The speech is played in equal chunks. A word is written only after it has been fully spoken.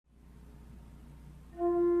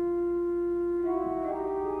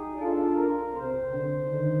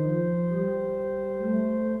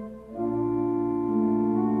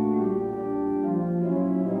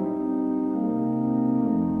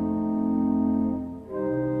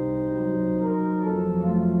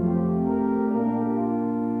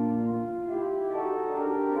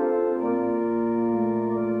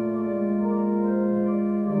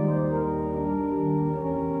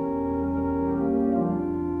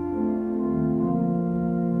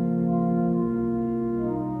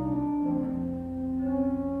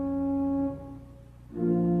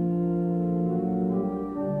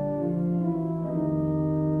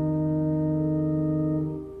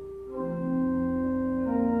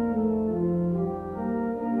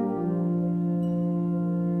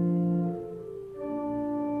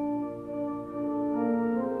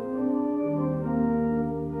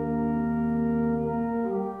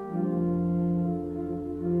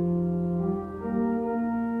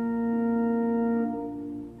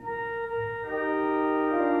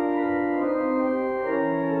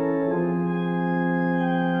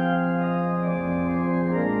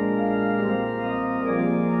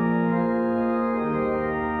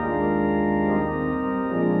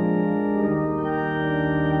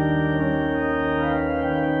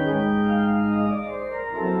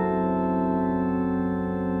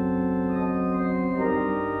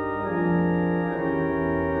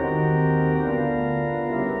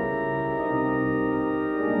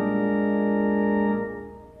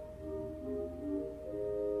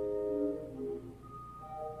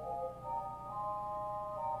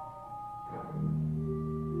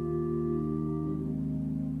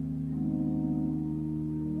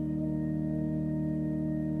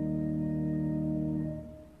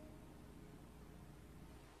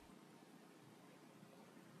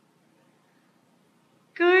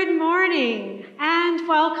morning, and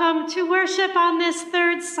welcome to worship on this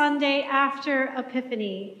third Sunday after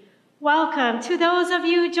Epiphany. Welcome to those of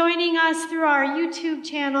you joining us through our YouTube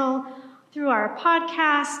channel, through our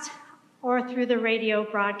podcast, or through the radio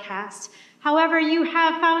broadcast. However you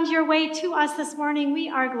have found your way to us this morning, we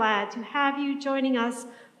are glad to have you joining us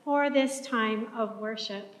for this time of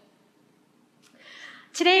worship.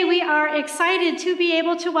 Today we are excited to be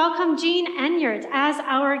able to welcome Jean Enyart as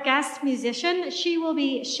our guest musician. She will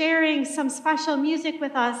be sharing some special music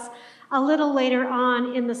with us a little later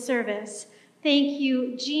on in the service. Thank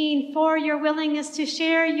you, Jean, for your willingness to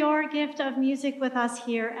share your gift of music with us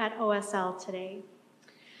here at OSL today.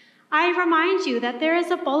 I remind you that there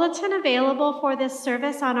is a bulletin available for this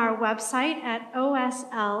service on our website at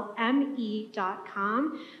oslme.com.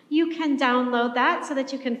 You can download that so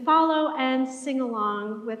that you can follow and sing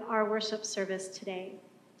along with our worship service today.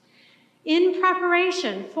 In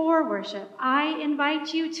preparation for worship, I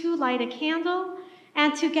invite you to light a candle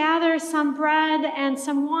and to gather some bread and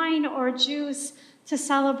some wine or juice to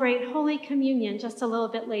celebrate Holy Communion just a little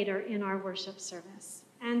bit later in our worship service,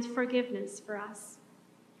 and forgiveness for us.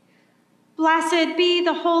 Blessed be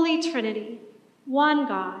the Holy Trinity, one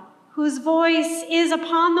God, whose voice is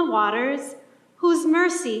upon the waters, whose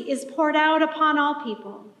mercy is poured out upon all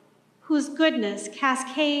people, whose goodness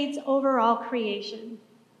cascades over all creation.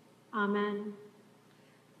 Amen.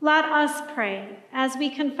 Let us pray as we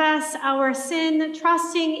confess our sin,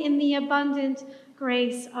 trusting in the abundant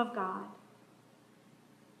grace of God.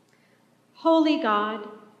 Holy God,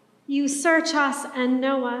 you search us and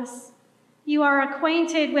know us. You are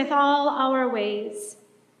acquainted with all our ways.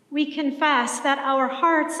 We confess that our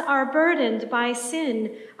hearts are burdened by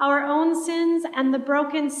sin, our own sins, and the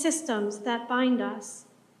broken systems that bind us.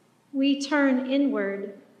 We turn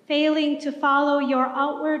inward, failing to follow your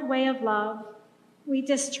outward way of love. We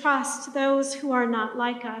distrust those who are not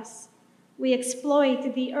like us. We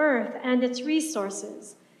exploit the earth and its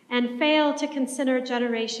resources and fail to consider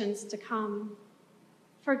generations to come.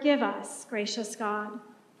 Forgive us, gracious God,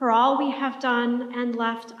 for all we have done and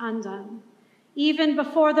left undone. Even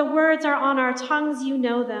before the words are on our tongues, you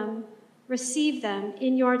know them. Receive them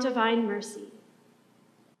in your divine mercy.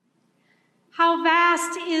 How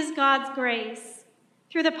vast is God's grace!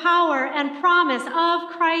 Through the power and promise of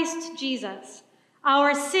Christ Jesus,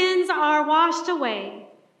 our sins are washed away,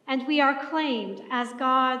 and we are claimed as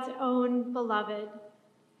God's own beloved.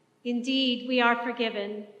 Indeed, we are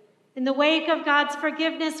forgiven. In the wake of God's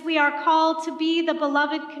forgiveness, we are called to be the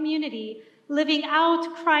beloved community, living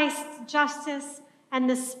out Christ's justice and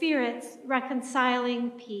the Spirit's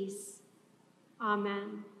reconciling peace.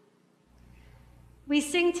 Amen. We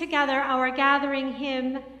sing together our gathering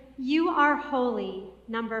hymn, You Are Holy,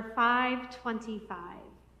 number 525.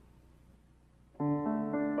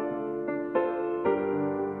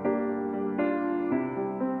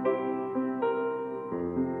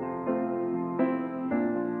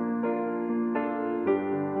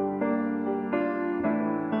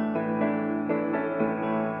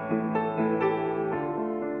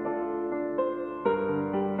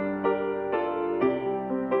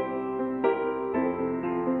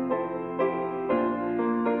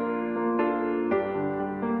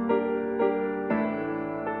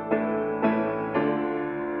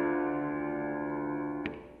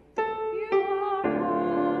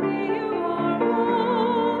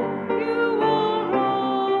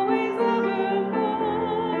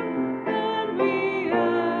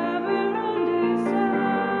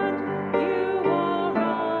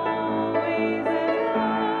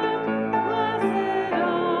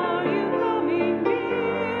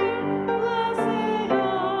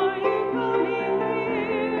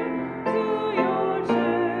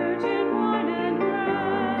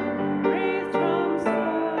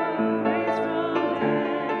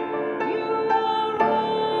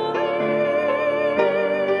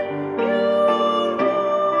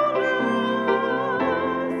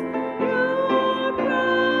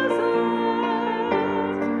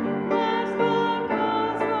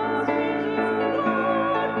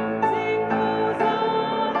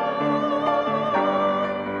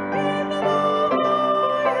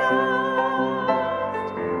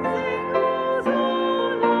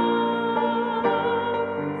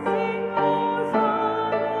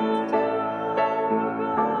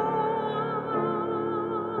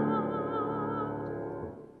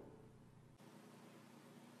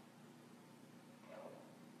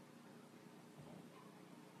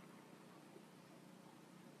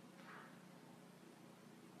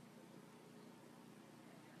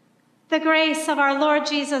 The grace of our Lord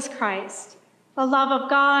Jesus Christ, the love of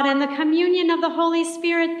God, and the communion of the Holy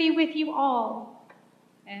Spirit be with you all.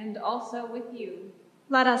 And also with you.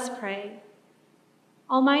 Let us pray.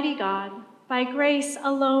 Almighty God, by grace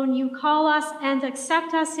alone you call us and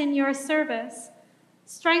accept us in your service.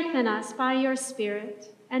 Strengthen us by your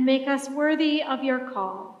Spirit and make us worthy of your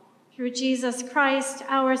call. Through Jesus Christ,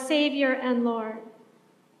 our Savior and Lord.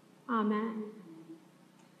 Amen.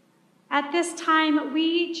 At this time,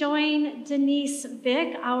 we join Denise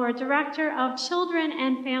Vick, our Director of Children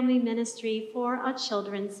and Family Ministry, for a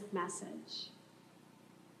children's message.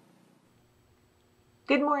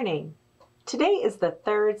 Good morning. Today is the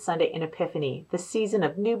third Sunday in Epiphany, the season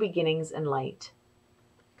of new beginnings and light.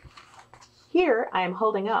 Here I am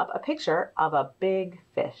holding up a picture of a big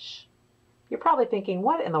fish. You're probably thinking,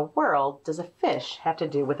 what in the world does a fish have to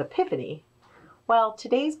do with Epiphany? Well,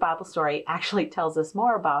 today's Bible story actually tells us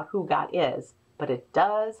more about who God is, but it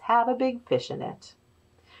does have a big fish in it.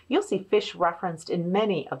 You'll see fish referenced in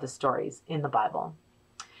many of the stories in the Bible.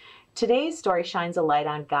 Today's story shines a light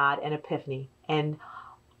on God and Epiphany and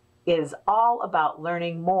is all about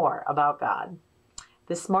learning more about God.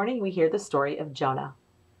 This morning we hear the story of Jonah,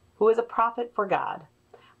 who was a prophet for God,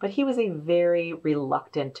 but he was a very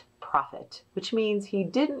reluctant prophet, which means he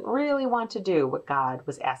didn't really want to do what God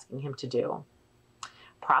was asking him to do.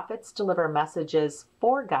 Prophets deliver messages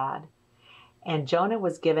for God, and Jonah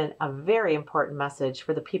was given a very important message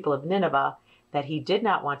for the people of Nineveh that he did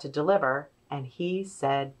not want to deliver, and he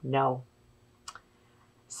said no.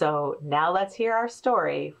 So now let's hear our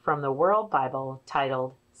story from the World Bible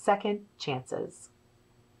titled Second Chances.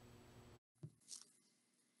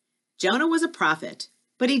 Jonah was a prophet,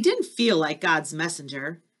 but he didn't feel like God's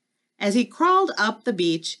messenger. As he crawled up the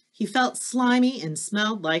beach, he felt slimy and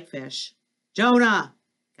smelled like fish. "Jonah,"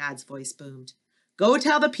 God's voice boomed, "go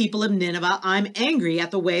tell the people of Nineveh I'm angry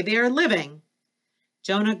at the way they are living."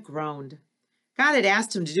 Jonah groaned. God had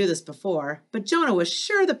asked him to do this before, but Jonah was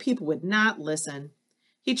sure the people would not listen.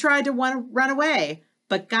 He tried to run away,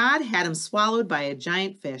 but God had him swallowed by a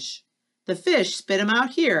giant fish. The fish spit him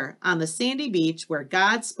out here on the sandy beach where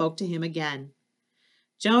God spoke to him again.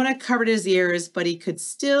 Jonah covered his ears, but he could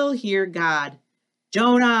still hear God.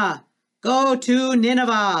 "Jonah, go to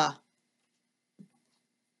Nineveh."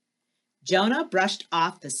 Jonah brushed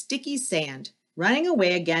off the sticky sand. Running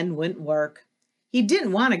away again wouldn't work. He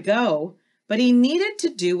didn't want to go, but he needed to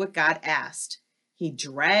do what God asked. He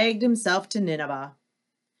dragged himself to Nineveh.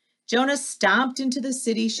 Jonah stomped into the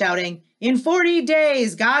city shouting, "In 40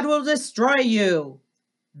 days, God will destroy you."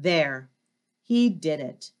 There, he did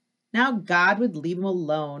it. Now God would leave him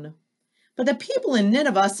alone. But the people in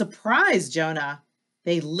Nineveh surprised Jonah.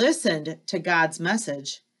 They listened to God's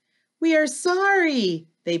message. "We are sorry,"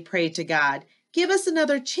 they prayed to God. "Give us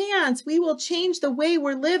another chance. We will change the way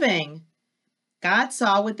we're living." God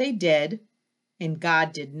saw what they did, and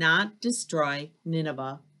God did not destroy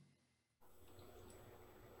Nineveh.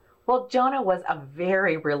 Well, Jonah was a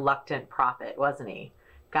very reluctant prophet, wasn't he?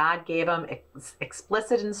 God gave him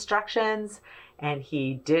explicit instructions, and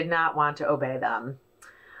he did not want to obey them.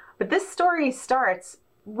 But this story starts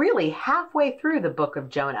really halfway through the book of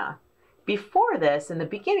Jonah. Before this, in the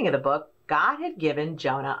beginning of the book, God had given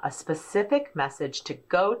Jonah a specific message to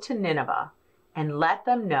go to Nineveh and let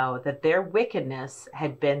them know that their wickedness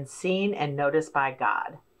had been seen and noticed by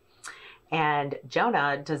God. And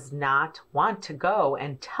Jonah does not want to go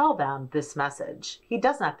and tell them this message. He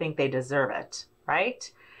does not think they deserve it, right?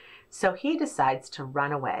 So he decides to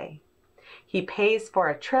run away. He pays for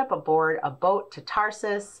a trip aboard a boat to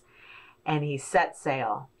Tarsus, and he sets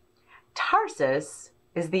sail. Tarsus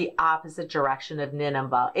is the opposite direction of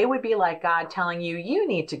Nineveh. It would be like God telling you, you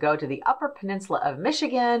need to go to the Upper Peninsula of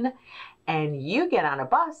Michigan, and you get on a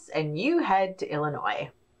bus and you head to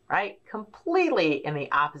Illinois. Right? Completely in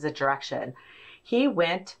the opposite direction. He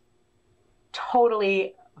went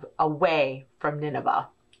totally away from Nineveh,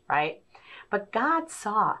 right? But God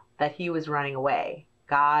saw that he was running away.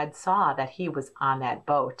 God saw that he was on that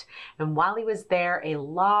boat. And while he was there, a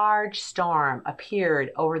large storm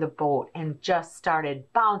appeared over the boat and just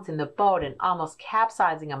started bouncing the boat and almost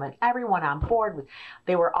capsizing them. And everyone on board,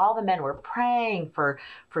 all the men were praying for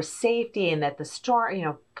safety and that the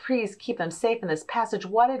storm, please keep them safe in this passage.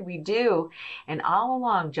 What did we do? And all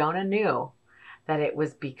along, Jonah knew that it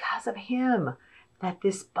was because of him that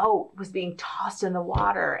this boat was being tossed in the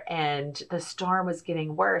water and the storm was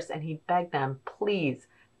getting worse. And he begged them, please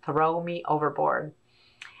throw me overboard.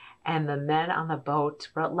 And the men on the boat,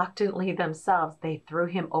 reluctantly themselves, they threw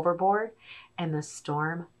him overboard and the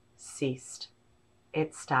storm ceased.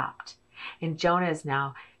 It stopped. And Jonah is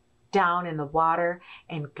now down in the water,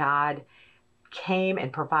 and God came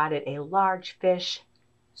and provided a large fish,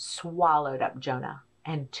 swallowed up Jonah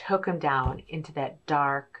and took him down into that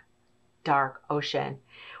dark ocean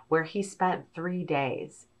where he spent 3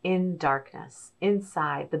 days in darkness,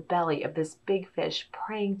 inside the belly of this big fish,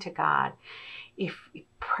 praying to God,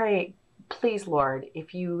 please, Lord,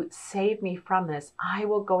 if you save me from this, I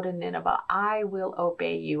will go to Nineveh. I will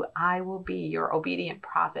obey you. I will be your obedient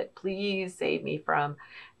prophet. Please save me from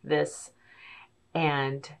this.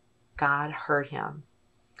 And God heard him.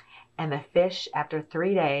 And the fish, after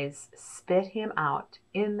 3 days, spit him out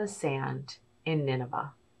in the sand in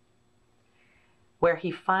Nineveh, where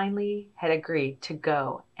he finally had agreed to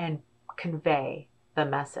go and convey the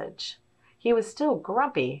message. He was still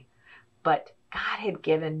grumpy, but God had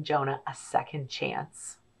given Jonah a second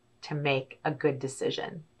chance to make a good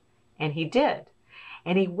decision. And he did.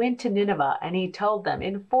 And he went to Nineveh and he told them,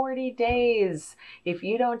 in 40 days, if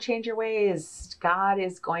you don't change your ways, God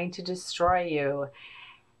is going to destroy you.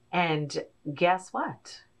 And guess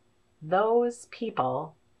what? Those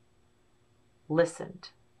people listened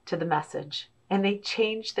to the message and they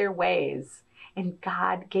changed their ways. And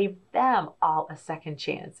God gave them all a second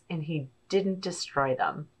chance and he didn't destroy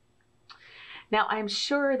them. Now, I'm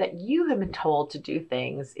sure that you have been told to do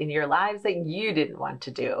things in your lives that you didn't want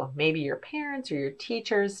to do. Maybe your parents or your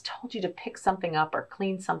teachers told you to pick something up or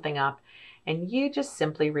clean something up, and you just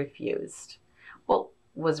simply refused. Well,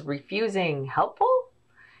 was refusing helpful?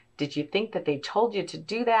 Did you think that they told you to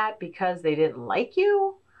do that because they didn't like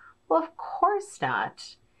you? Well, of course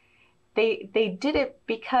not. They did it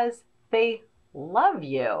because they love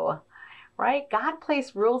you, right? God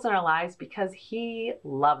placed rules in our lives because he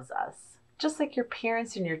loves us. Just like your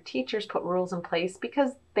parents and your teachers put rules in place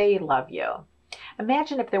because they love you.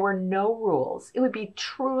 Imagine if there were no rules. It would be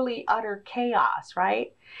truly utter chaos,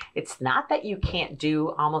 right? It's not that you can't do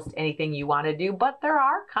almost anything you want to do, but there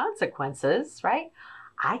are consequences, right?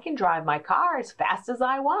 I can drive my car as fast as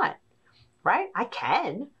I want, right? I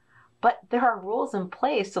can, but there are rules in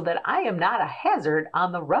place so that I am not a hazard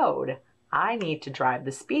on the road. I need to drive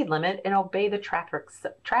the speed limit and obey the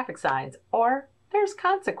traffic signs, or there's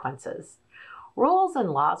consequences. Rules and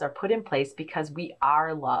laws are put in place because we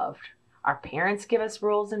are loved. Our parents give us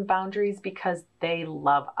rules and boundaries because they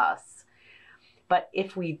love us. But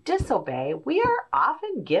if we disobey, we are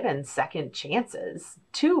often given second chances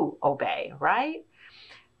to obey, right?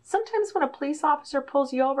 Sometimes when a police officer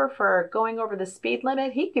pulls you over for going over the speed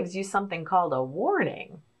limit, he gives you something called a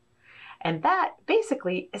warning. And that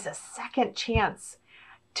basically is a second chance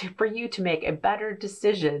for you to make a better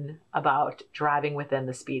decision about driving within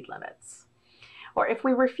the speed limits. Or if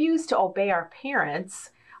we refuse to obey our parents,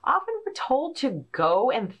 often we're told to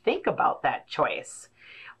go and think about that choice.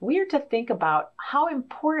 We are to think about how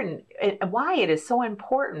important, why it is so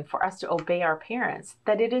important for us to obey our parents,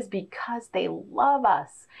 that it is because they love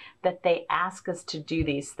us that they ask us to do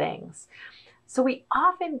these things. So we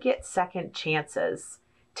often get second chances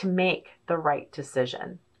to make the right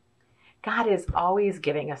decision. God is always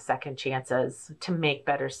giving us second chances to make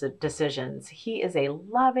better decisions. He is a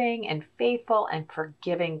loving and faithful and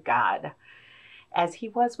forgiving God, as he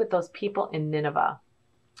was with those people in Nineveh.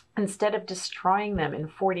 Instead of destroying them in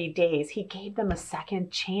 40 days, he gave them a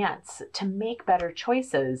second chance to make better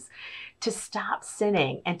choices, to stop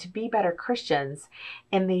sinning, and to be better Christians.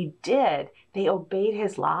 And they did. They obeyed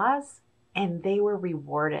his laws, and they were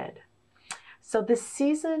rewarded. So this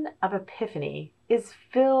season of Epiphany is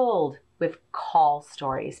filled with call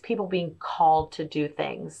stories, people being called to do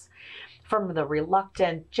things. From the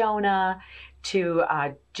reluctant Jonah to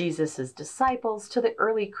Jesus's disciples to the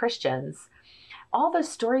early Christians. All the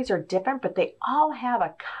stories are different, but they all have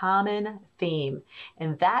a common theme,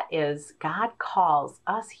 and that is God calls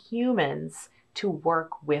us humans to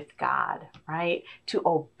work with God, right? To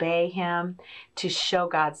obey him, to show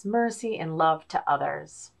God's mercy and love to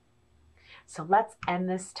others. So let's end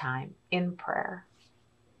this time in prayer.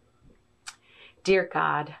 Dear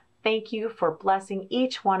God, thank you for blessing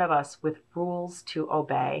each one of us with rules to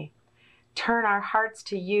obey. Turn our hearts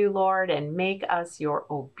to you, Lord, and make us your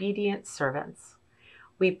obedient servants.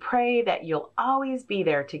 We pray that you'll always be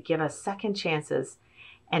there to give us second chances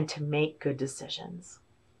and to make good decisions.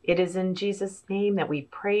 It is in Jesus' name that we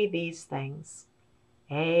pray these things.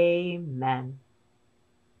 Amen.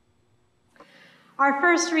 Our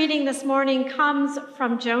first reading this morning comes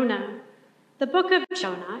from Jonah. The book of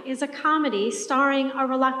Jonah is a comedy starring a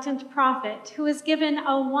reluctant prophet who is given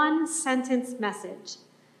a one-sentence message.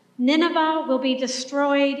 Nineveh will be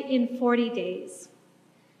destroyed in 40 days.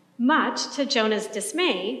 Much to Jonah's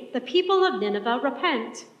dismay, the people of Nineveh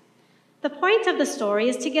repent. The point of the story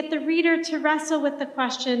is to get the reader to wrestle with the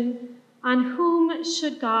question, on whom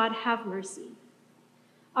should God have mercy?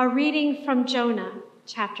 A reading from Jonah,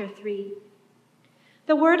 chapter 3.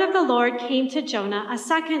 The word of the Lord came to Jonah a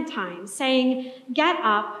second time, saying, "Get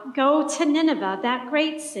up, go to Nineveh, that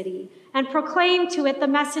great city, and proclaim to it the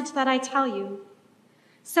message that I tell you."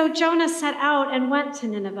 So Jonah set out and went to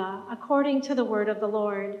Nineveh, according to the word of the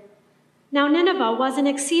Lord. Now Nineveh was an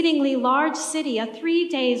exceedingly large city, a 3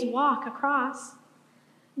 days' walk across.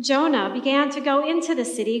 Jonah began to go into the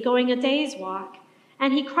city, going a day's walk,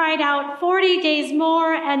 and he cried out, 40 days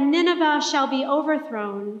more, and Nineveh shall be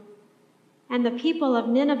overthrown." And the people of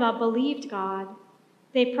Nineveh believed God.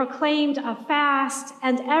 They proclaimed a fast,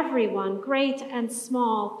 and everyone, great and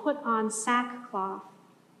small, put on sackcloth.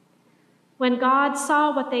 When God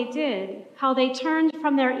saw what they did, how they turned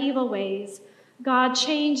from their evil ways, God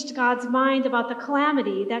changed God's mind about the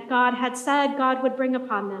calamity that God had said God would bring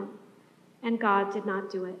upon them, and God did not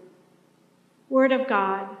do it. Word of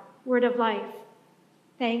God, word of life.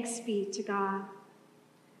 Thanks be to God.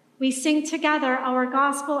 We sing together our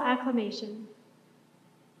gospel acclamation.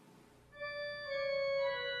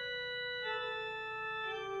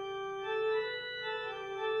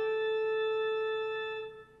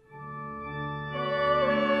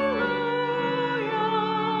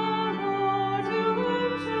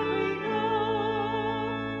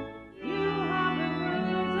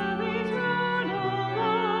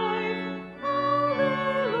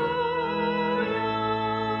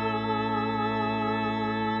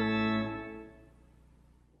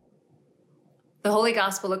 The Holy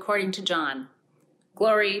Gospel according to John.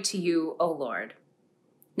 Glory to you, O Lord.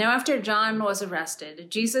 Now after John was arrested,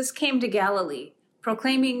 Jesus came to Galilee,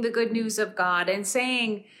 proclaiming the good news of God and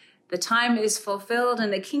saying, "The time is fulfilled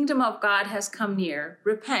and the kingdom of God has come near.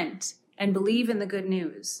 Repent and believe in the good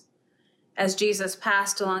news." As Jesus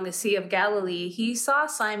passed along the Sea of Galilee, he saw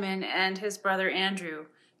Simon and his brother Andrew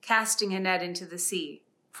casting a net into the sea,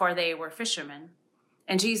 for they were fishermen.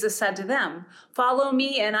 And Jesus said to them, "Follow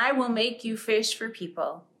me, and I will make you fish for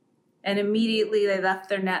people." And immediately they left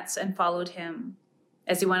their nets and followed him.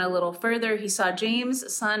 As he went a little further, he saw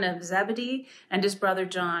James, son of Zebedee, and his brother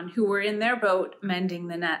John, who were in their boat mending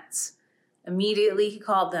the nets. Immediately he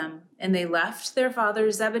called them, and they left their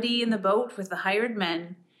father Zebedee in the boat with the hired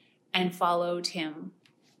men and followed him.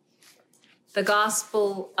 The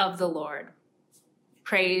Gospel of the Lord.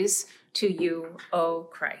 Praise to you, O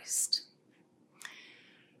Christ.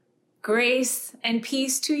 Grace and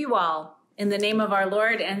peace to you all, in the name of our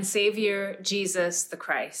Lord and Savior, Jesus the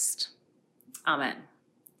Christ. Amen.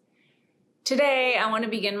 Today, I want to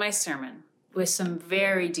begin my sermon with some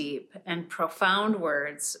very deep and profound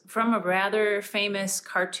words from a rather famous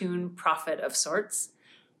cartoon prophet of sorts,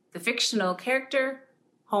 the fictional character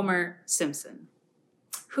Homer Simpson,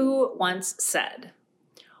 who once said,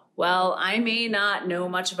 "Well, I may not know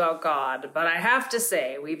much about God, but I have to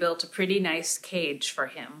say we built a pretty nice cage for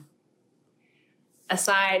him."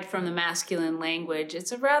 Aside from the masculine language,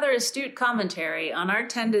 it's a rather astute commentary on our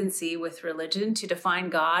tendency with religion to define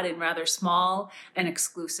God in rather small and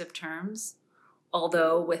exclusive terms.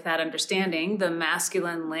 Although, with that understanding, the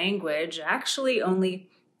masculine language actually only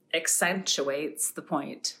accentuates the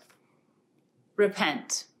point.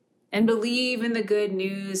 Repent and believe in the good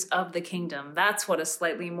news of the kingdom. That's what a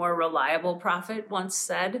slightly more reliable prophet once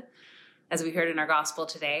said, as we heard in our gospel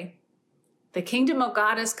today. The kingdom of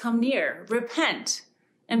God has come near. Repent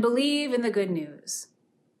and believe in the good news.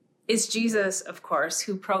 It's Jesus, of course,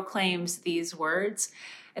 who proclaims these words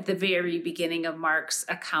at the very beginning of Mark's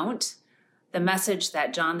account, the message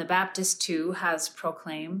that John the Baptist too has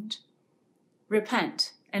proclaimed.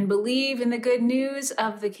 Repent and believe in the good news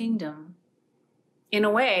of the kingdom. In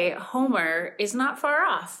a way, Homer is not far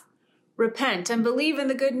off. Repent and believe in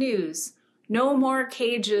the good news. No more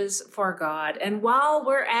cages for God. And while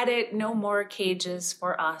we're at it, no more cages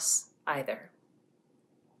for us either.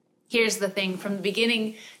 Here's the thing, from the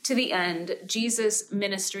beginning to the end, Jesus'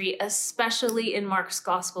 ministry, especially in Mark's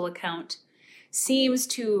gospel account, seems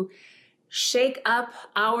to shake up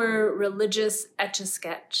our religious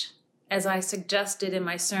etch-a-sketch, as I suggested in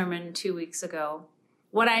my sermon 2 weeks ago.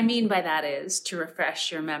 What I mean by that is, to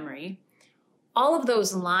refresh your memory, all of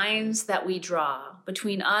those lines that we draw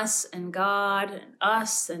between us and God, and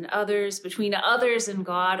us and others, between others and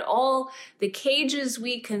God, all the cages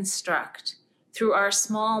we construct through our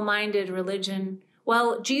small-minded religion,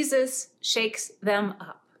 well, Jesus shakes them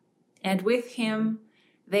up, and with him,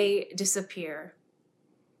 they disappear.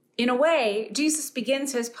 In a way, Jesus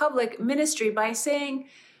begins his public ministry by saying,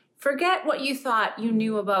 forget what you thought you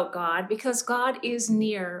knew about God, because God is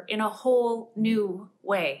near in a whole new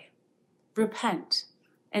way. Repent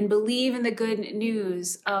and believe in the good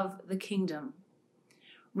news of the kingdom.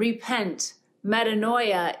 Repent,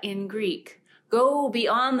 metanoia in Greek. Go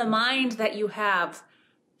beyond the mind that you have.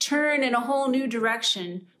 turn in a whole new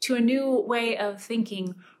direction to a new way of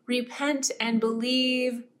thinking. Repent and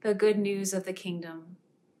believe the good news of the kingdom.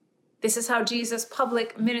 This is how Jesus'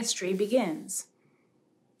 public ministry begins.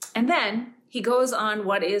 And then he goes on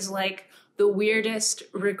what is like the weirdest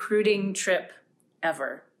recruiting trip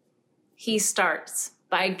ever. He starts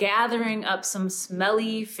by gathering up some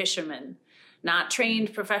smelly fishermen, not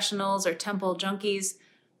trained professionals or temple junkies,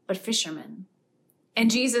 but fishermen. And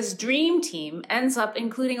Jesus' dream team ends up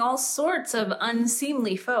including all sorts of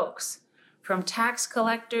unseemly folks, from tax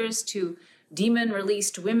collectors to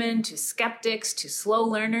demon-released women to skeptics to slow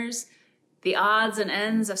learners. The odds and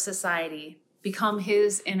ends of society become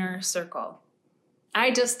his inner circle.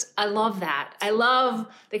 I love that. I love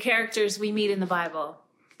the characters we meet in the Bible.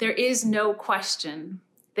 There is no question.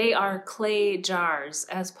 They are clay jars,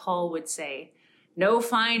 as Paul would say. No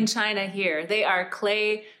fine china here. They are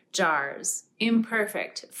clay jars,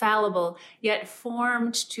 imperfect, fallible, yet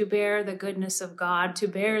formed to bear the goodness of God, to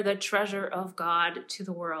bear the treasure of God to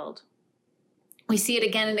the world. We see it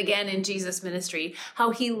again and again in Jesus' ministry,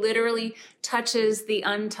 how he literally touches the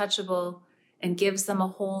untouchable and gives them a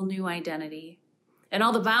whole new identity. And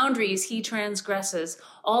all the boundaries he transgresses,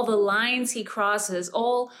 all the lines he crosses,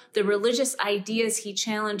 all the religious ideas he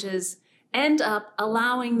challenges, end up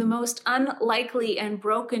allowing the most unlikely and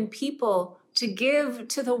broken people to give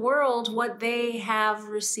to the world what they have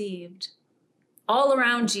received. All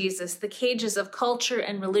around Jesus, the cages of culture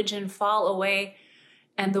and religion fall away,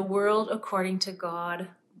 and the world according to God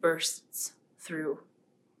bursts through.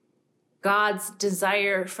 God's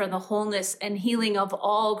desire for the wholeness and healing of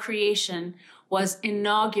all creation was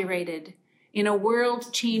inaugurated in a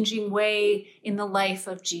world-changing way in the life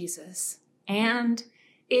of Jesus. And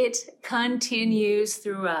it continues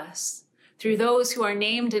through us, through those who are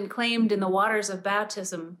named and claimed in the waters of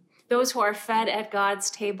baptism, those who are fed at God's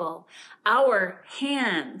table. Our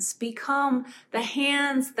hands become the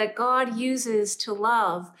hands that God uses to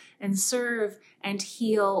love and serve and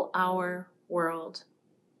heal our world.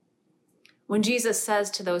 When Jesus says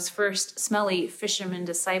to those first smelly fisherman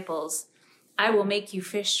disciples, "I will make you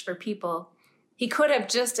fish for people," he could have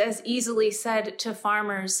just as easily said to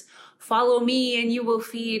farmers, "Follow me and you will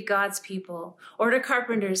feed God's people." Or to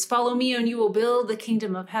carpenters, "Follow me and you will build the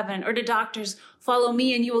kingdom of heaven." Or to doctors, "Follow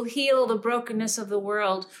me and you will heal the brokenness of the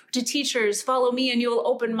world." Or to teachers, "Follow me and you will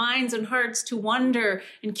open minds and hearts to wonder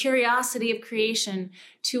and curiosity of creation."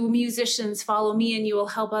 To musicians, "Follow me and you will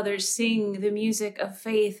help others sing the music of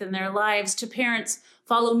faith in their lives." To parents,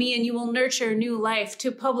 "Follow me and you will nurture new life."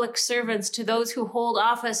 To public servants, to those who hold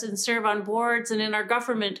office and serve on boards and in our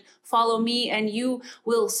government, "Follow me and you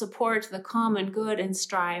will support the common good and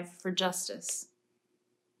strive for justice."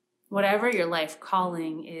 Whatever your life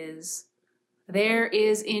calling is, there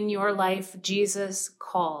is in your life Jesus'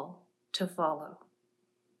 call to follow.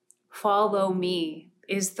 Follow me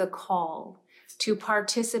is the call to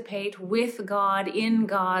participate with God in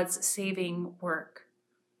God's saving work,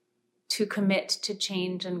 to commit to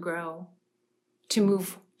change and grow, to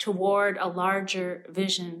move toward a larger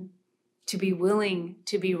vision, to be willing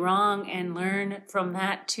to be wrong and learn from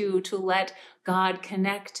that too, to let God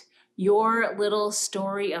connect your little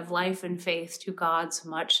story of life and faith to God's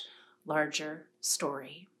much larger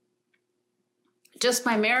story. Just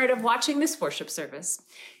by merit of watching this worship service,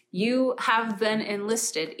 you have been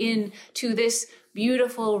enlisted into this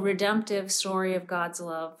beautiful, redemptive story of God's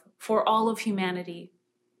love for all of humanity,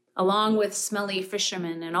 along with smelly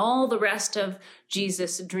fishermen and all the rest of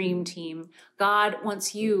Jesus' dream team. God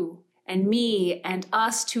wants you and me and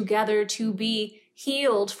us together to be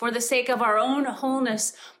healed for the sake of our own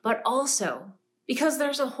wholeness, but also because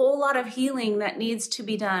there's a whole lot of healing that needs to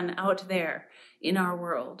be done out there in our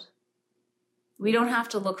world. We don't have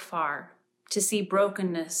to look far to see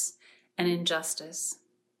brokenness and injustice.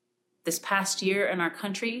 This past year in our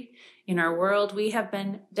country, in our world, we have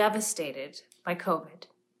been devastated by COVID.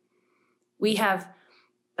 We have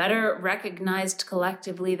better recognized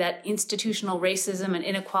collectively that institutional racism and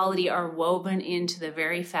inequality are woven into the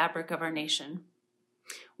very fabric of our nation.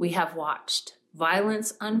 We have watched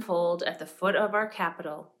violence unfold at the foot of our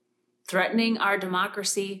Capitol, threatening our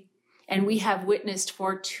democracy, and we have witnessed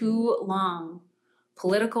for too long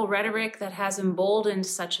political rhetoric that has emboldened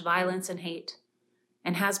such violence and hate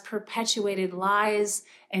and has perpetuated lies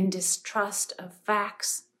and distrust of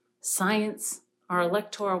facts, science, our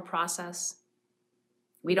electoral process.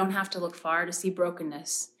 We don't have to look far to see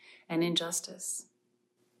brokenness and injustice.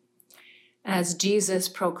 As Jesus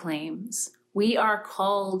proclaims, we are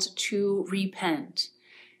called to repent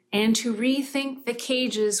and to rethink the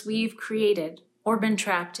cages we've created or been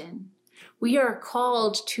trapped in. We are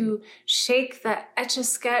called to shake the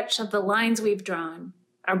etch-a-sketch of the lines we've drawn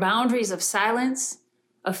our boundaries of silence,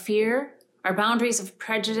 of fear, our boundaries of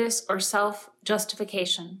prejudice or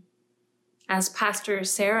self-justification. As Pastor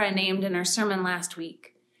Sarah named in our sermon last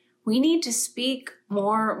week, we need to speak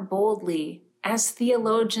more boldly as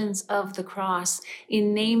theologians of the cross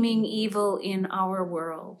in naming evil in our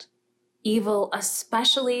world. Evil,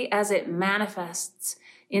 especially as it manifests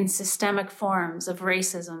in systemic forms of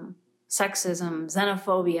racism, sexism,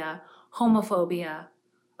 xenophobia, homophobia,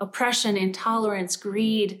 oppression, intolerance,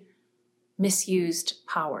 greed, misused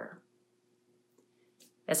power.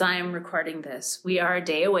 As I am recording this, we are a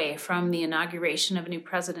day away from the inauguration of a new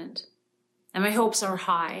president, and my hopes are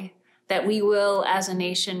high that we will, as a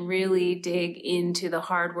nation, really dig into the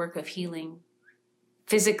hard work of healing,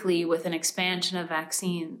 physically with an expansion of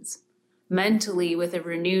vaccines, mentally with a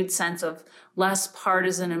renewed sense of less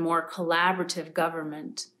partisan and more collaborative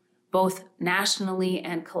government, both nationally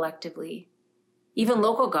and collectively. Even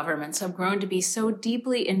local governments have grown to be so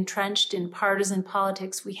deeply entrenched in partisan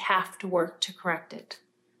politics, we have to work to correct it.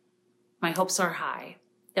 My hopes are high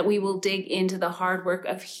that we will dig into the hard work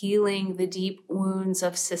of healing the deep wounds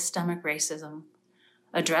of systemic racism,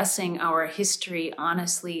 addressing our history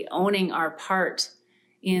honestly, owning our part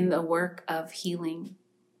in the work of healing.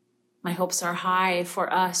 My hopes are high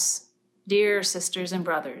for us, dear sisters and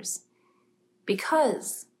brothers,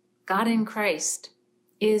 because God in Christ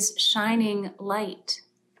is shining light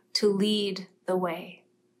to lead the way.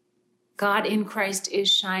 God in Christ is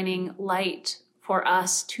shining light for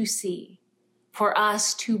us to see, for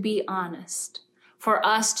us to be honest, for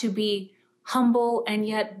us to be humble and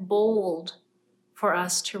yet bold, for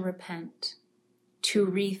us to repent, to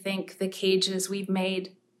rethink the cages we've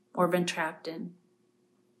made or been trapped in,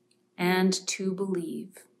 and to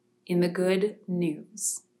believe in the good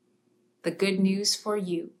news for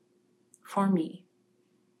you, for me,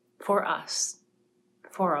 for us,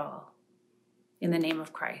 for all. In the name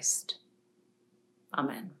of Christ.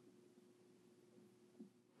 Amen.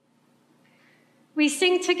 We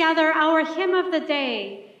sing together our hymn of the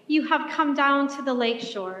day, You Have Come Down to the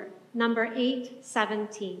Lakeshore, number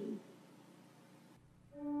 817.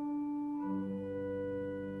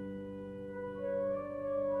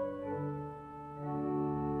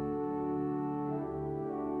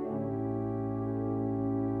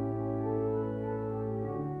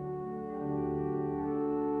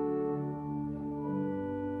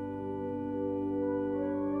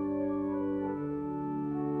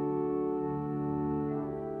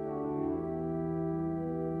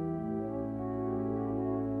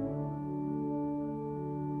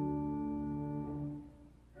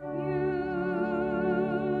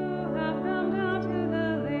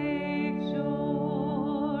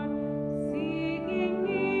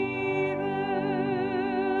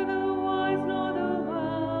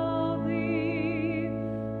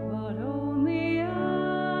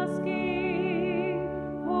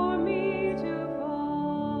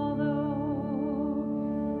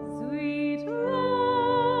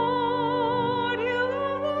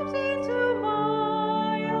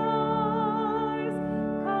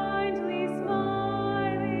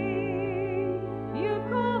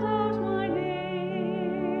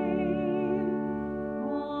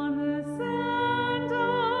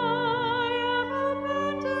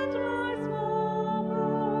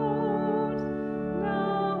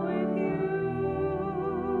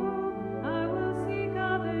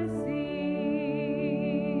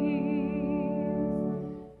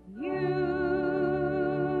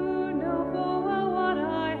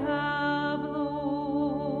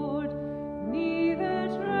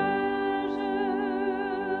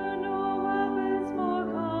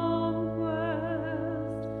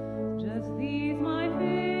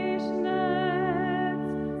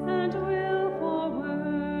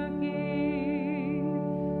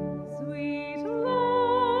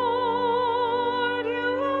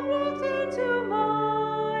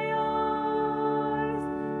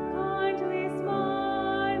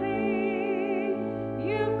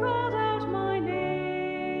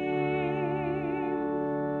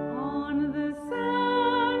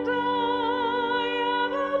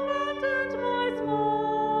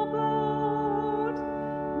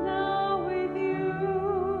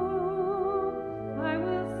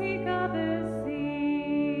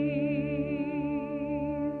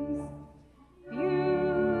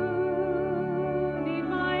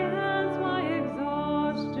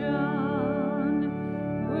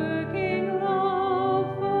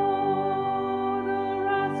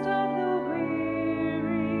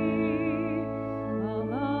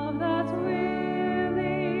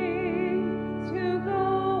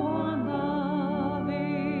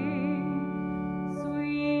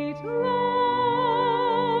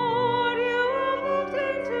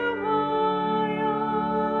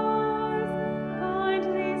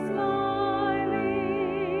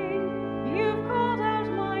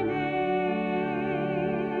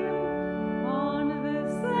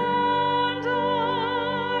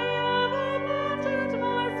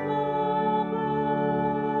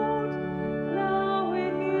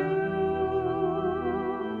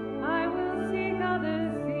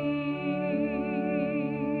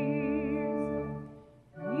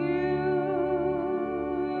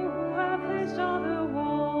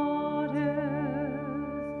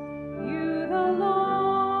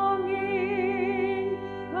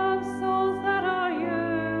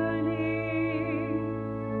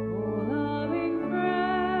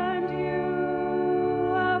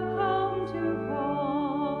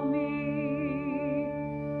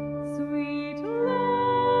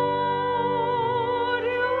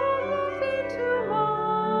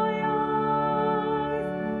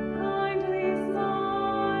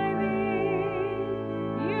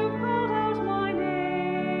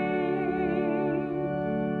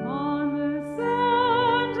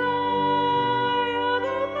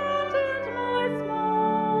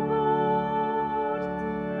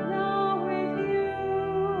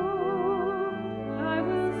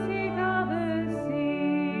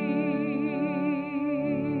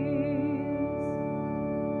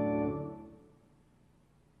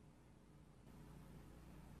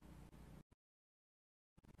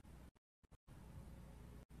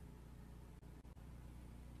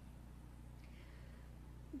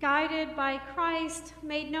 Guided by Christ,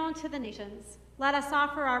 made known to the nations, let us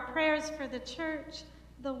offer our prayers for the church,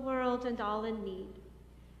 the world, and all in need.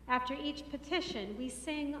 After each petition, we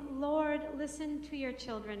sing, Lord, listen to your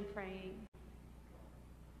children praying.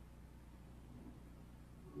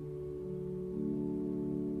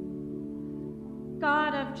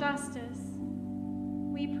 God of justice,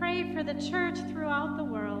 we pray for the church throughout the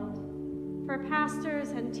world, for pastors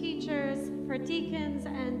and teachers, for deacons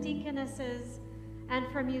and deaconesses, and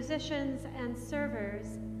for musicians and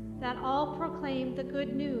servers, that all proclaim the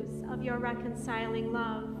good news of your reconciling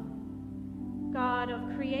love. God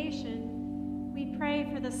of creation, we pray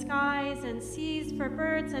for the skies and seas, for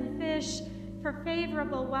birds and fish, for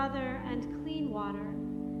favorable weather and clean water,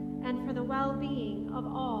 and for the well-being of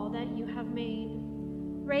all that you have made.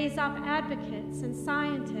 Raise up advocates and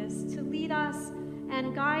scientists to lead us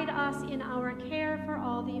and guide us in our care for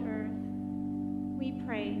all the earth. We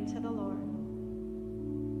pray to the Lord.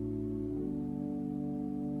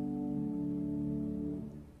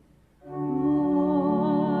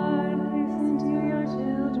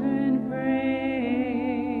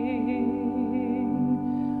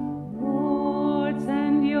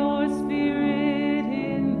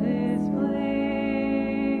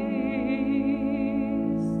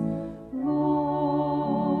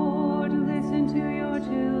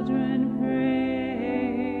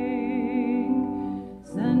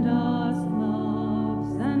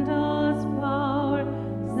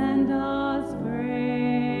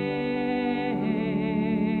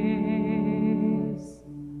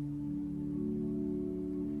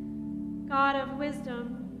 God of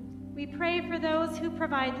wisdom, we pray for those who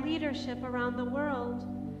provide leadership around the world,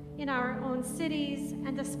 in our own cities,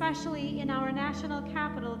 and especially in our national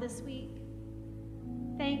capital this week.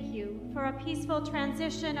 Thank you for a peaceful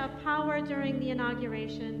transition of power during the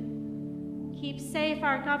inauguration. Keep safe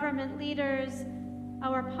our government leaders,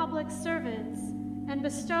 our public servants, and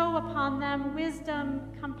bestow upon them wisdom,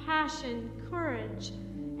 compassion, courage,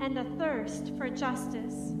 and a thirst for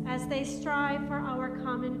justice as they strive for our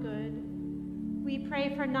common good. We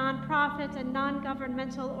pray for nonprofit and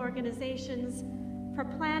non-governmental organizations, for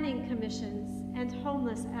planning commissions and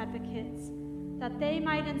homeless advocates, that they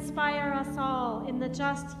might inspire us all in the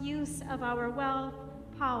just use of our wealth,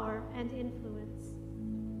 power, and influence.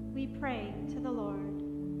 We pray to the Lord.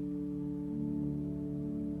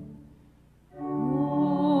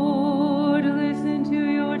 Lord, listen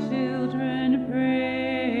to your children praying.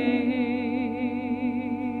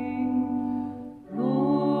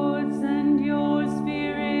 Lord, send your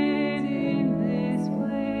Spirit in this place.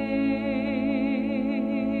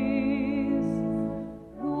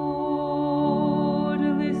 Lord,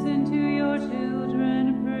 listen to your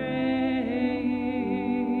children praying.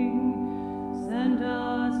 Send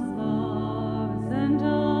us love, send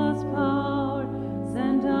us power,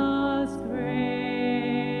 send us grace.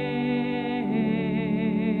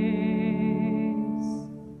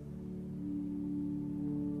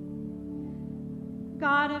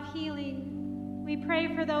 God of healing, we pray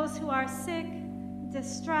for those who are sick,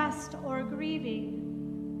 distressed, or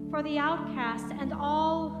grieving, for the outcast and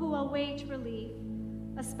all who await relief,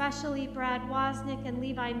 especially Brad Wozniak and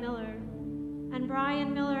Levi Miller, and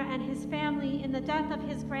Brian Miller and his family in the death of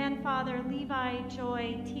his grandfather, Levi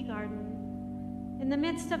Joy Teagarden. In the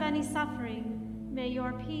midst of any suffering, may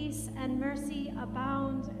your peace and mercy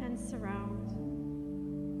abound and surround.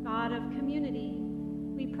 God of community,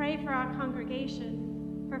 we pray for our congregation,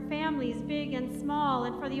 for families big and small,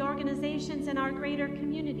 and for the organizations in our greater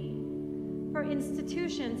community, for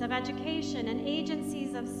institutions of education and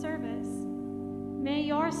agencies of service. May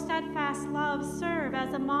your steadfast love serve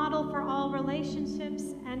as a model for all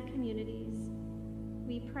relationships and communities.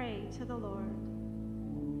 We pray to the Lord.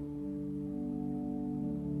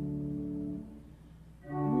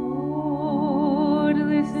 Lord,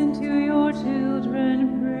 listen to your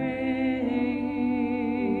children praying.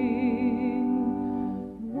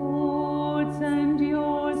 Lord, send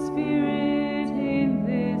your Spirit in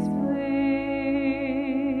this place.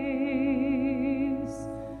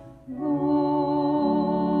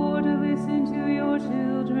 Lord, listen to your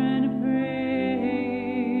children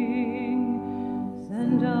praying.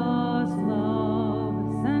 Send us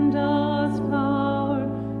love, send us power,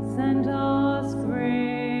 send us grace.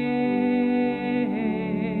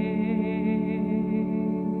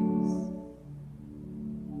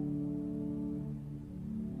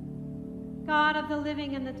 God of the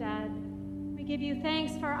living and the dead, we give you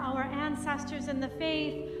thanks for our ancestors in the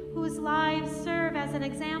faith whose lives serve as an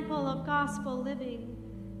example of gospel living,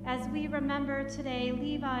 as we remember today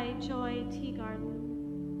Levi Joy Teagarden.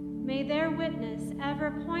 May their witness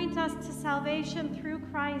ever point us to salvation through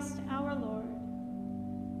Christ our Lord.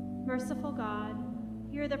 Merciful God,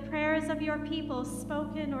 hear the prayers of your people,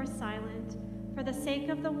 spoken or silent, for the sake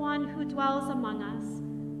of the one who dwells among us,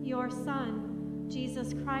 your Son,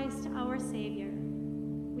 Jesus Christ, our Savior.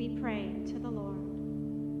 We pray to the Lord.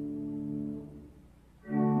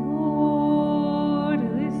 Lord,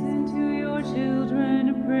 listen to your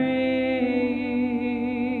children praying.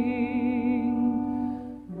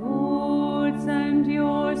 Lord, send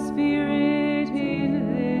your Spirit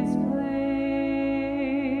in this place.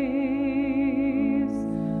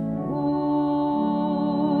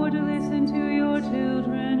 Lord, listen to your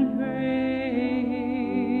children praying.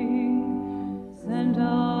 Send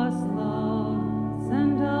us love,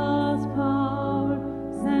 send us power,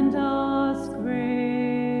 send us grace.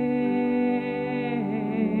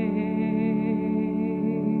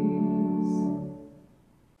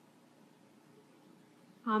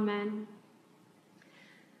 Amen.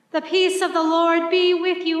 The peace of the Lord be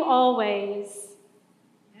with you always.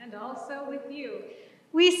 And also with you.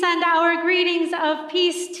 We send our greetings of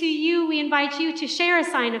peace to you. We invite you to share a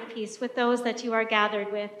sign of peace with those that you are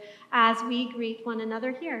gathered with as we greet one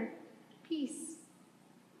another here. Peace.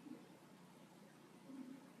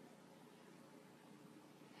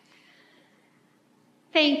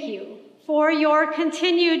 Thank you for your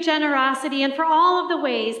continued generosity and for all of the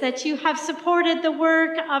ways that you have supported the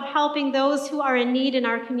work of helping those who are in need in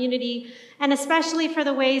our community, and especially for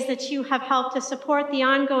the ways that you have helped to support the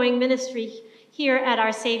ongoing ministry here at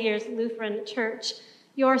Our Savior's Lutheran Church.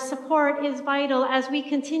 Your support is vital as we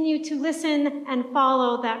continue to listen and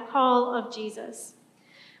follow that call of Jesus.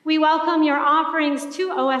 We welcome your offerings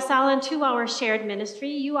to OSL and to our shared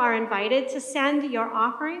ministry. You are invited to send your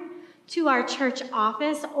offering to our church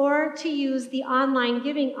office or to use the online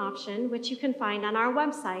giving option, which you can find on our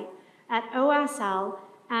website at oslme.com.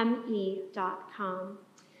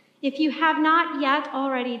 If you have not yet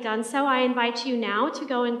already done so, I invite you now to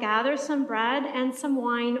go and gather some bread and some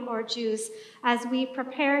wine or juice as we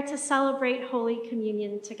prepare to celebrate Holy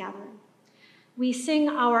Communion together. We sing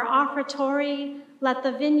our offertory, "Let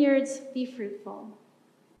the vineyards be fruitful."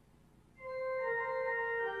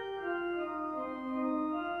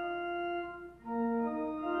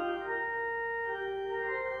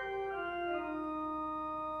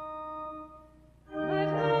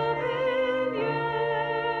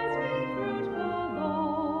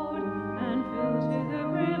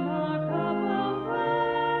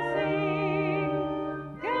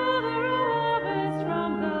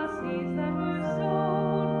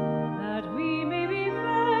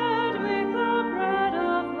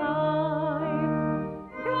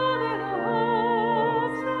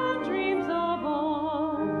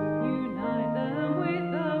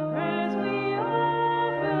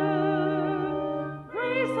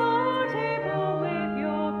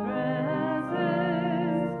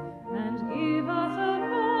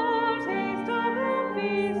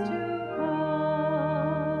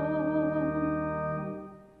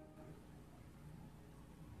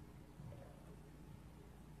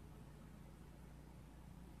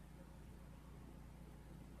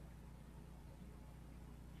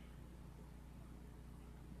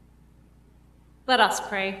 Let us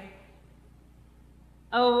pray.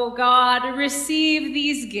 O God, receive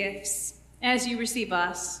these gifts as you receive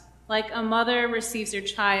us, like a mother receives her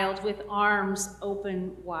child with arms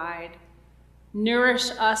open wide.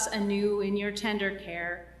 Nourish us anew in your tender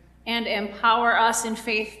care and empower us in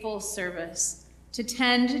faithful service to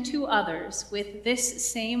tend to others with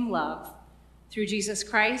this same love through Jesus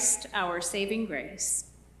Christ, our saving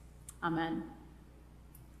grace. Amen.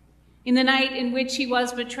 In the night in which he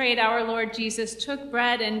was betrayed, our Lord Jesus took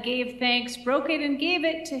bread and gave thanks, broke it and gave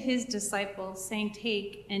it to his disciples, saying,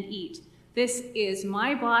 "Take and eat. This is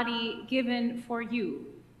my body given for you.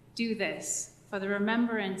 Do this for the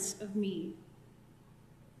remembrance of me."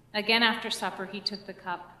 Again after supper, he took the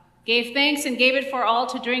cup, gave thanks and gave it for all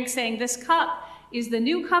to drink, saying, "This cup is the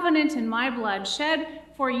new covenant in my blood, shed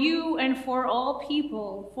for you and for all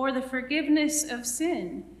people for the forgiveness of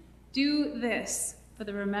sin. Do this for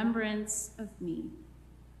the remembrance of me."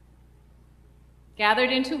 Gathered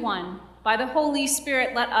into one by the Holy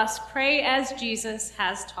Spirit, let us pray as Jesus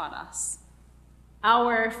has taught us.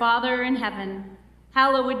 Our Father in heaven,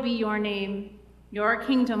 hallowed be your name. Your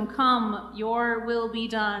kingdom come, your will be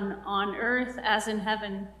done on earth as in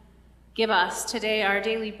heaven. Give us today our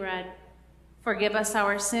daily bread. Forgive us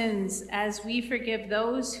our sins as we forgive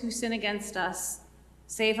those who sin against us.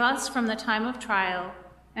 Save us from the time of trial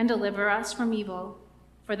and deliver us from evil.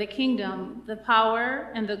 For the kingdom, the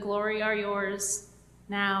power, and the glory are yours,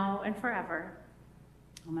 now and forever.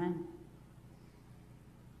 Amen.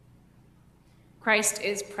 Christ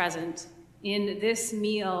is present in this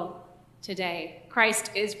meal today.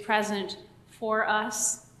 Christ is present for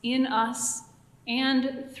us, in us,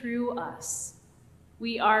 and through us.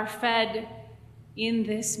 We are fed in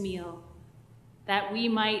this meal that we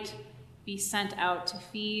might be sent out to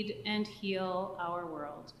feed and heal our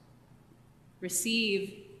world.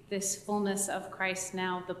 Receive this fullness of Christ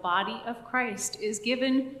now. The body of Christ is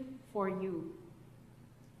given for you.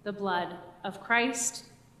 The blood of Christ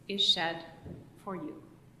is shed for you.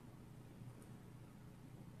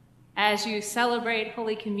 As you celebrate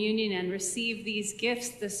Holy Communion and receive these gifts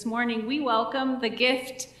this morning, we welcome the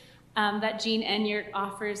gift that Jean Enyart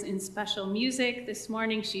offers in special music. This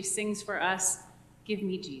morning she sings for us, "Give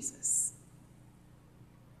Me Jesus."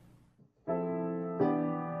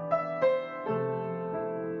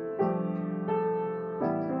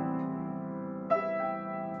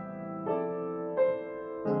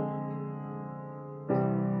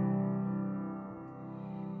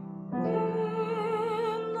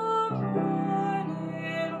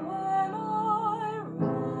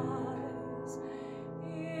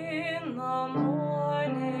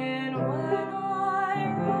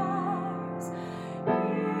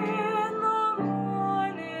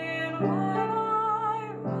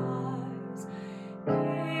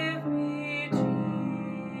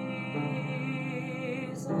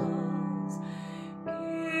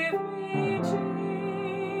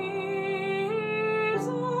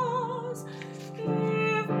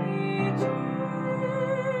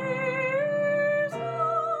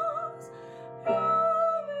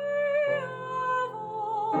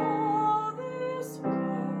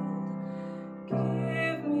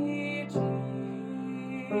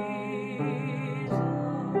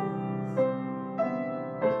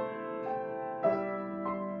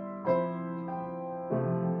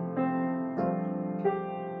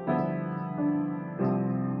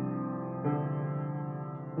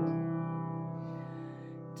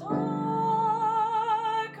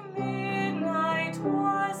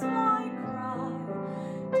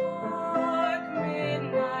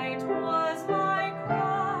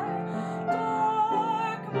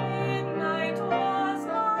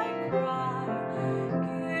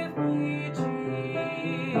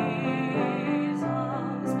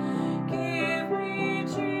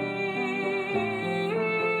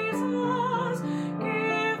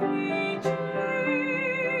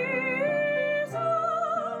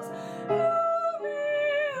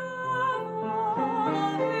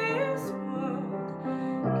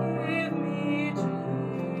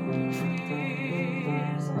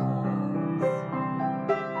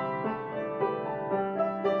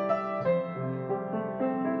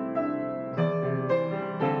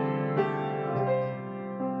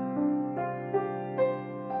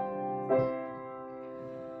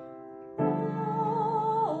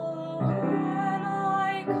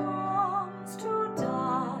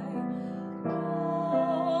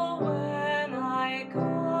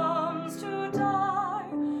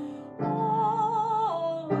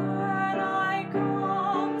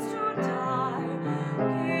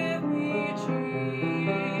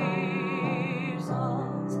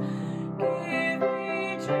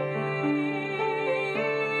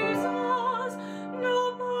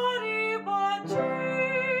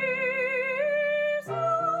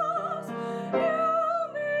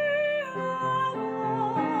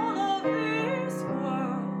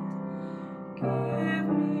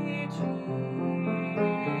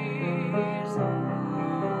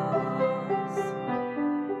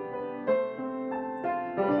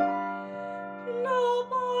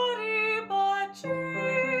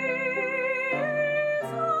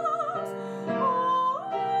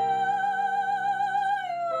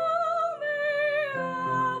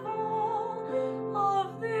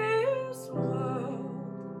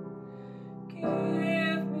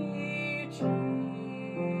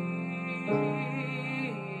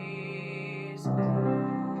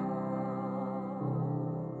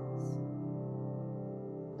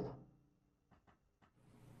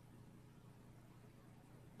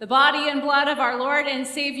 The body and blood of our Lord and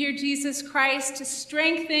Savior Jesus Christ to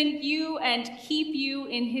strengthen you and keep you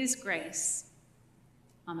in his grace.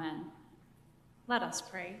 Amen. Let us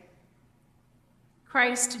pray.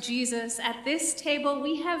 Christ Jesus, at this table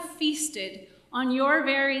we have feasted on your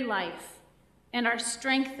very life and are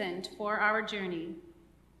strengthened for our journey.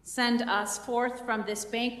 Send us forth from this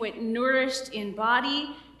banquet nourished in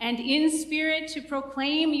body and in spirit to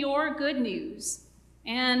proclaim your good news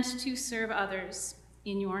and to serve others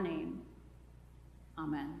in your name.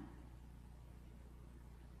 Amen.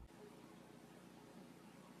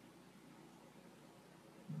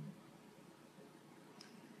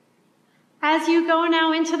 As you go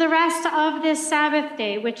now into the rest of this Sabbath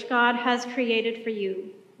day, which God has created for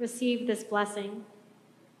you, receive this blessing.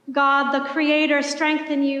 God, the Creator,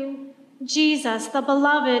 strengthen you. Jesus, the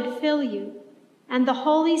Beloved, fill you. And the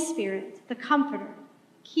Holy Spirit, the Comforter,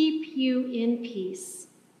 keep you in peace.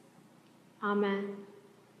 Amen.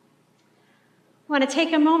 I want to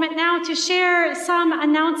take a moment now to share some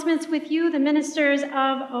announcements with you, the ministers of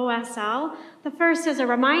OSL. The first is a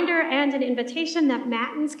reminder and an invitation that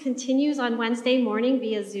Matins continues on Wednesday morning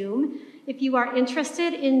via Zoom. If you are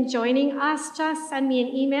interested in joining us, just send me an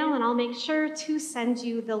email and I'll make sure to send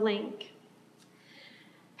you the link.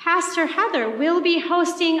 Pastor Heather will be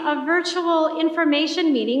hosting a virtual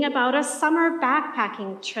information meeting about a summer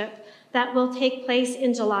backpacking trip that will take place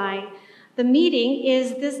in July. The meeting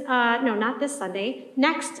is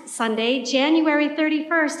next Sunday, January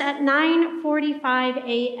 31st at 9:45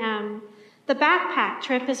 a.m. The backpack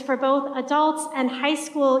trip is for both adults and high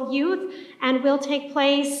school youth and will take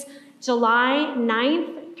place July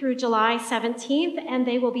 9th through July 17th, and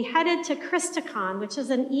they will be headed to Christicon, which is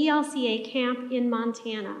an ELCA camp in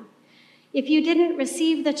Montana. If you didn't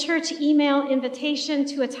receive the church email invitation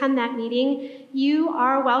to attend that meeting, you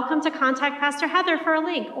are welcome to contact Pastor Heather for a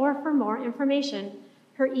link or for more information.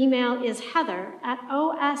 Her email is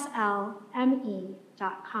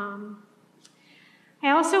heather@oslme.com. I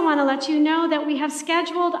also want to let you know that we have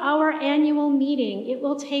scheduled our annual meeting. It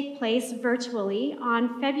will take place virtually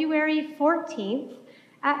on February 14th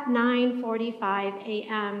at 9:45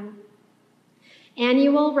 a.m.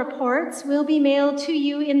 Annual reports will be mailed to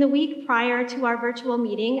you in the week prior to our virtual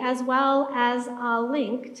meeting, as well as a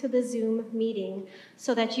link to the Zoom meeting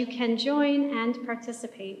so that you can join and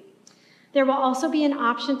participate. There will also be an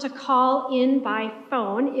option to call in by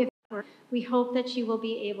phone. We hope that you will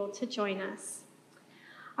be able to join us.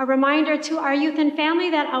 A reminder to our youth and family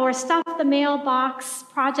that our Stuff the Mailbox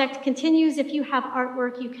project continues. If you have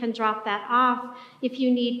artwork, you can drop that off. If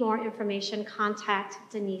you need more information, contact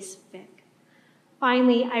Denise Fick.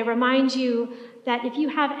 Finally, I remind you that if you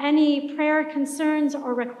have any prayer concerns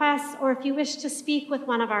or requests, or if you wish to speak with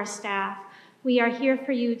one of our staff, we are here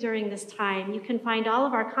for you during this time. You can find all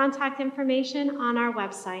of our contact information on our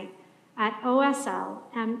website at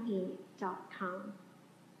oslme.com.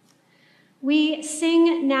 We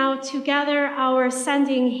sing now together our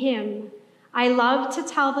sending hymn, I Love to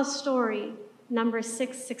Tell the Story, number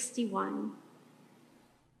 661.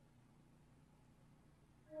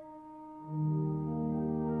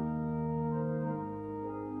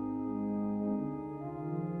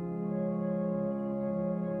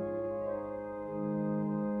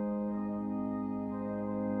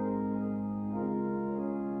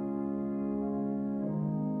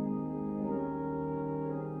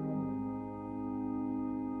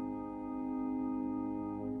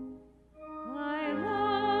 I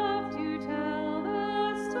love to tell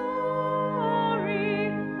the story.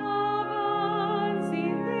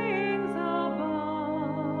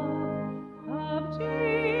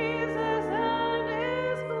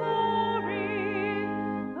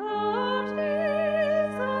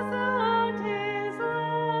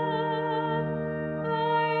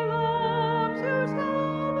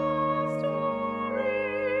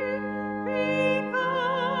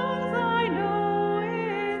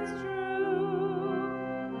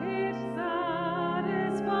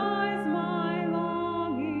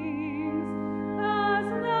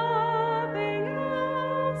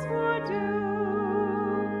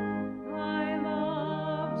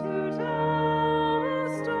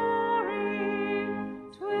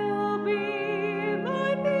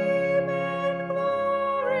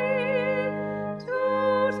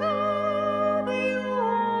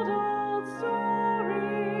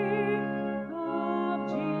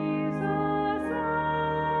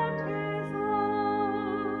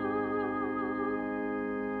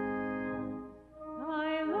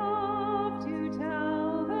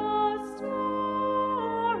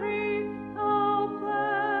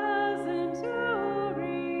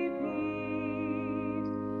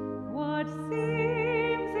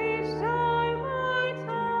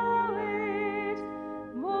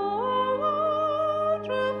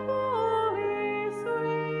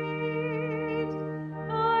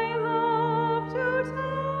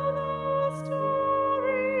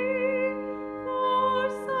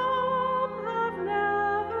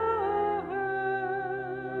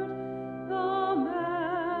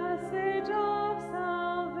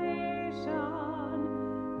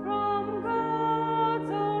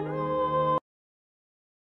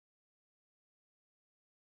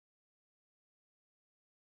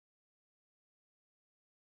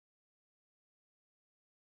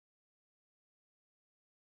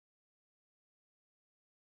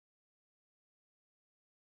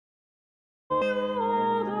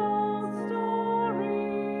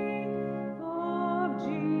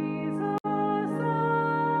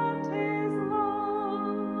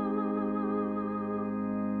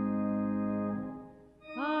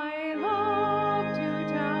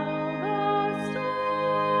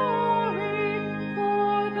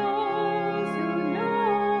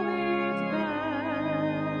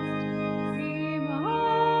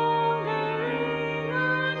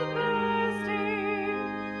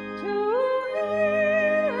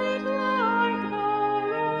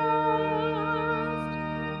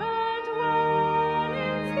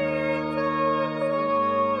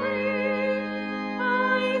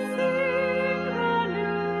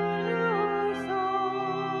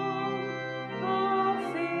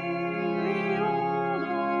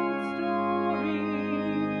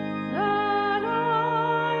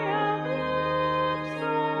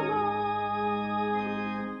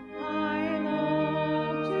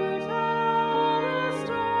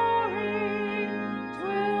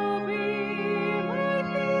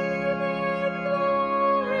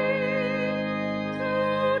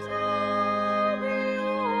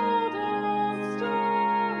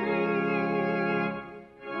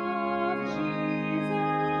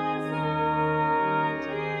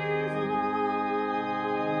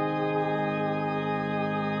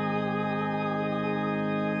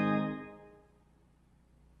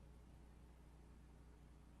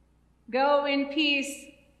 Go in peace,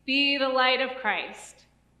 be the light of Christ.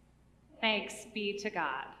 Thanks be to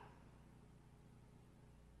God.